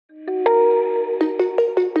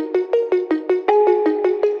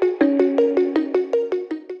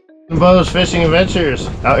Bo's Fishing Adventures.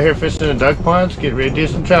 Out here fishing in duck ponds, get ready to do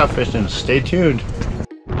some trout fishing. Stay tuned.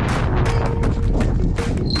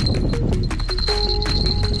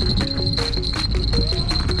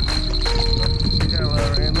 Got a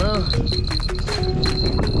little rainbow.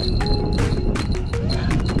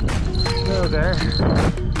 Hello there.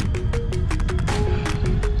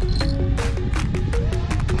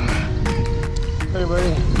 Hey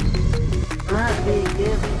buddy.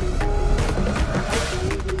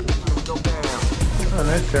 Oh,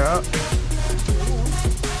 nice trout.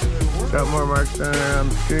 Got more marks down there on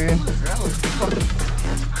the screen.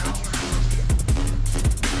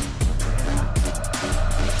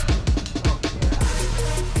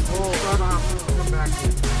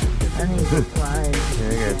 I need to fly. Yeah,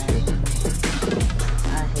 I got you. I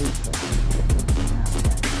hate flying.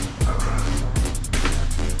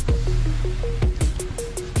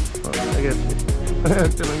 Oh, I got you. I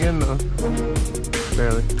got him again though.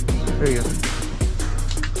 Barely. There you go.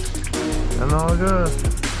 And all it goes.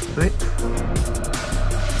 Sweet.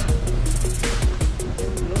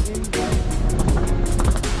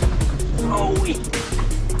 Oh, wait.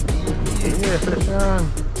 Yeah, fish on.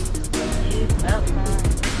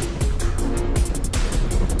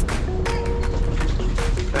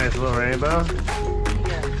 Nice little rainbow.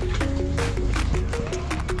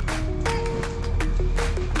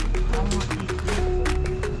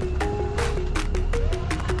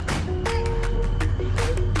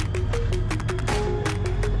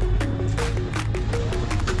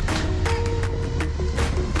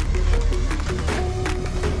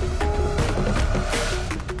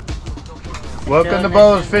 Welcome to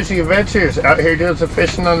Bo's Fishing Adventures. Out here doing some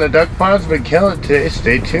fishing on the duck ponds. Been killing it today.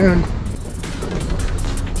 Stay tuned.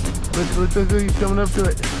 Look, he's coming up to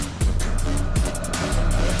it.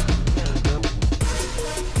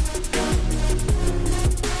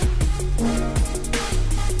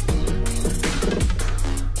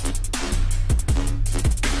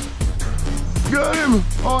 Got him!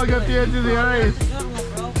 Oh, I got the edge of the ice.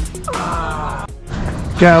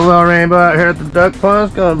 Got a little rainbow out here at the duck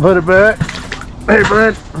ponds. Gonna put it back. Hey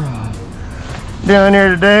bud, down here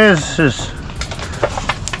today is just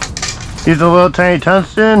use a little tiny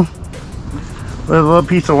tungsten with a little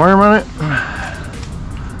piece of worm on it.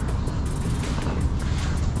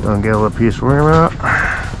 Gonna get a little piece of worm out.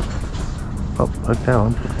 Oh, hook that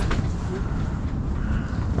one.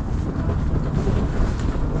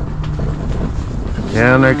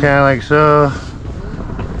 Down there kind of like so.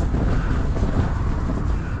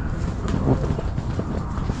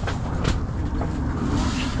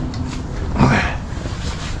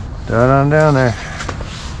 Right on down there.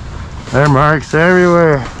 There are marks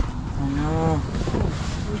everywhere. I know.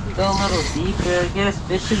 Go a little deeper. I guess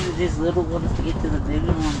fishing with these little ones to get to the bigger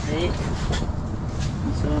ones, eh?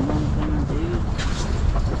 That's what I'm gonna do.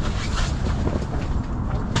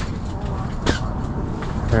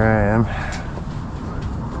 There I am.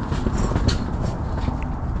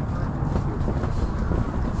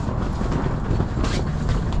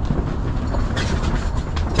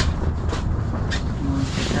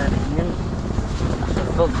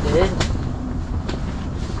 Felt good.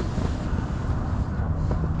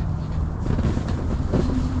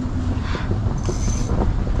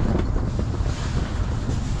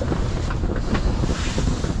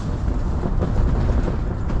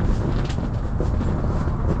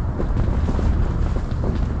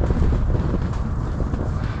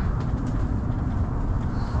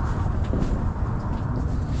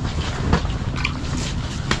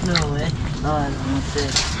 No way. Oh, I was gonna say,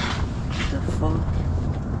 the fuck?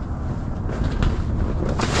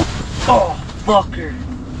 Oh, fucker!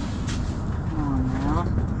 Come on now.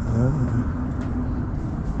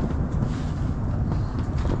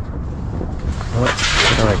 Oh,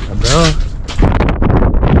 can I come down?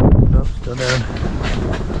 Nope, still down.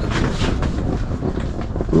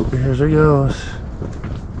 Oop, here's it goes.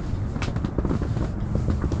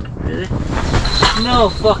 Really? No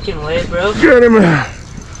fucking way, bro. Get him!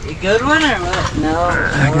 You good one or what? No.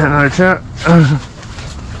 I got another trout.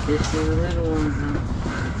 This is the little ones.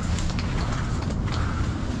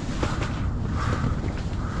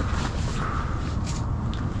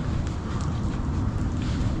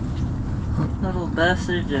 Little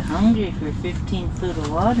bastards are hungry for 15 foot of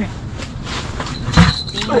water.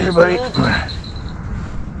 Hey, buddy.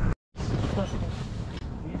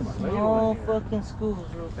 Small fucking schools,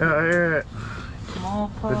 real quick. Out here at Small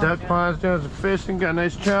the pond. duck ponds doing some fishing. Got a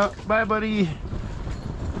nice trout. Bye, buddy.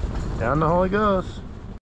 Down the hole he goes.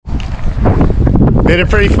 Made a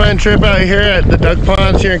pretty fun trip out here at the duck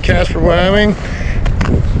ponds here in Casper, Wyoming.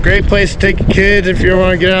 Great place to take your kids if you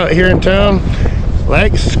want to get out here in town.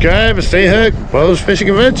 Like, subscribe, and stay hooked. Bo's Fishing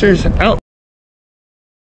Adventures out.